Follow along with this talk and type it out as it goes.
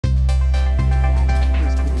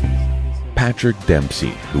Patrick Dempsey,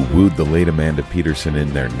 who wooed the late Amanda Peterson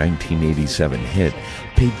in their 1987 hit,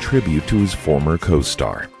 paid tribute to his former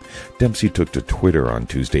co-star. Dempsey took to Twitter on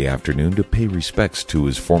Tuesday afternoon to pay respects to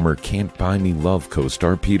his former Can't Buy Me Love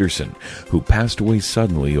co-star Peterson, who passed away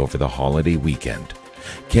suddenly over the holiday weekend.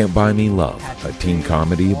 Can't Buy Me Love, a teen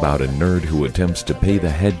comedy about a nerd who attempts to pay the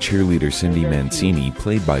head cheerleader Cindy Mancini,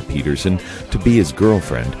 played by Peterson, to be his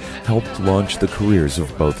girlfriend, helped launch the careers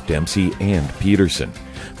of both Dempsey and Peterson.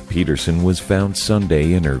 Peterson was found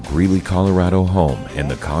Sunday in her Greeley, Colorado home,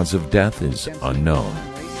 and the cause of death is unknown.